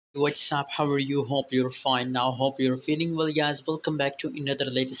What's up? How are you? Hope you're fine now. Hope you're feeling well, guys. Welcome back to another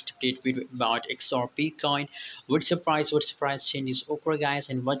latest update video about XRP coin. What's the price? What's the price changes over, guys?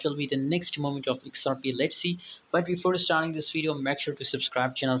 And what will be the next moment of XRP? Let's see. But before starting this video, make sure to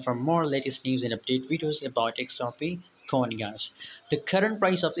subscribe channel for more latest news and update videos about XRP coin, guys. The current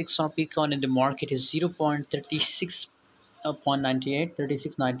price of XRP coin in the market is 0.36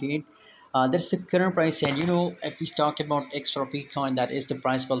 36.98. That's the current price, and if we talk about XRP coin, that is the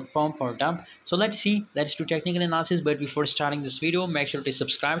price will pump or dump. So let's see, let's do technical analysis. But before starting this video, make sure to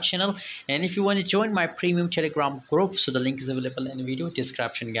subscribe channel, and if you want to join my premium telegram group, so the link is available in the video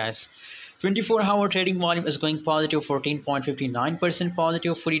description, guys. 24-hour trading volume is going positive, 14.59%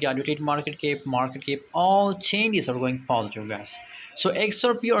 positive. Fully diluted market cap, all changes are going positive, guys. So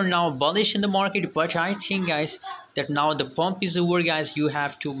XRP are now bullish in the market, but I think, guys, that now the pump is over, guys. You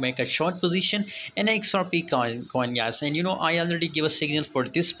have to make a short position in XRP coin, guys. And I already give a signal for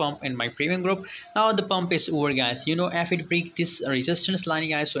this pump in my premium group. Now the pump is over, guys. If it breaks this resistance line,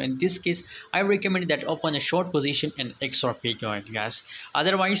 guys, so in this case I recommend that open a short position in XRP coin, guys.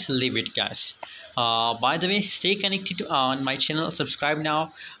 Otherwise leave it, guys. By the way, stay connected on my channel, subscribe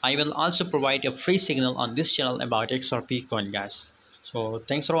now. I will also provide a free signal on this channel about XRP coin, guys. So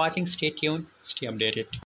thanks for watching, stay tuned, stay updated.